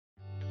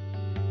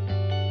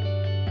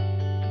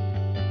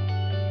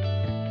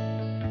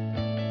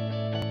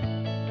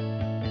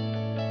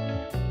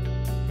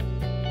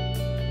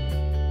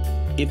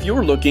If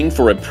you're looking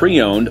for a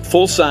pre-owned,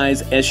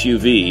 full-size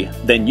SUV,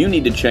 then you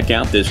need to check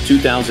out this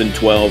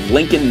 2012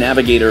 Lincoln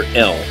Navigator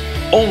L,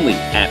 only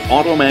at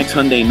AutoMax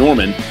Hyundai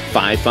Norman,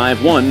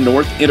 551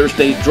 North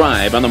Interstate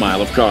Drive on the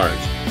Mile of Cars.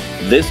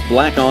 This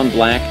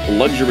black-on-black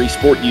luxury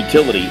sport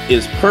utility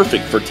is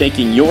perfect for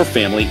taking your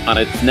family on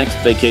its next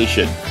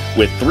vacation,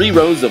 with 3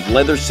 rows of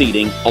leather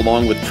seating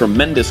along with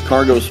tremendous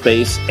cargo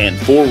space and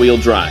 4-wheel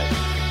drive.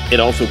 It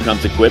also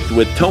comes equipped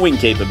with towing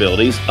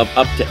capabilities of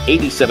up to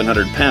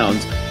 8,700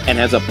 pounds and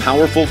has a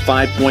powerful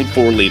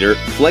 5.4-liter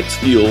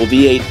flex-fuel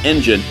V8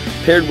 engine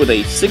paired with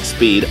a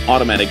 6-speed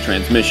automatic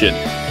transmission.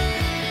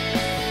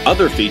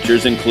 Other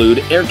features include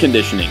air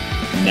conditioning,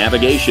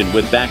 navigation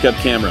with backup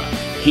camera,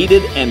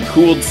 heated and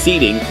cooled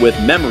seating with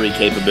memory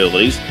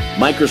capabilities,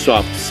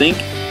 Microsoft Sync,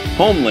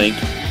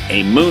 HomeLink,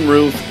 a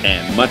moonroof,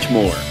 and much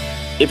more.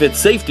 If it's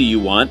safety you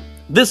want,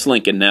 this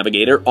Lincoln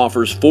Navigator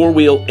offers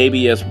 4-wheel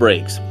ABS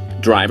brakes,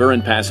 driver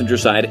and passenger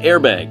side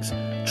airbags,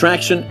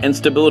 traction and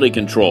stability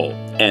control,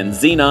 and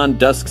xenon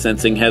dusk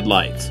sensing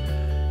headlights.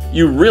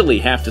 You really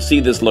have to see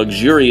this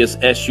luxurious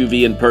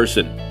SUV in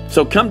person,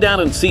 so come down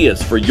and see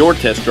us for your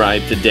test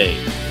drive today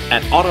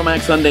at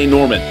AutoMax Hyundai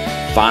Norman,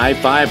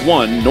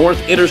 551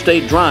 North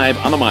Interstate Drive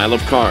on the Mile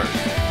of Cars,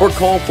 or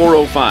call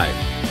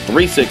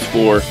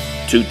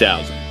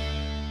 405-364-2000.